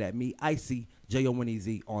sure to get at me, Icy,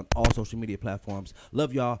 Jonez, on all social media platforms.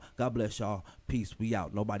 Love y'all. God bless y'all. Peace. We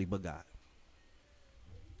out. Nobody but God.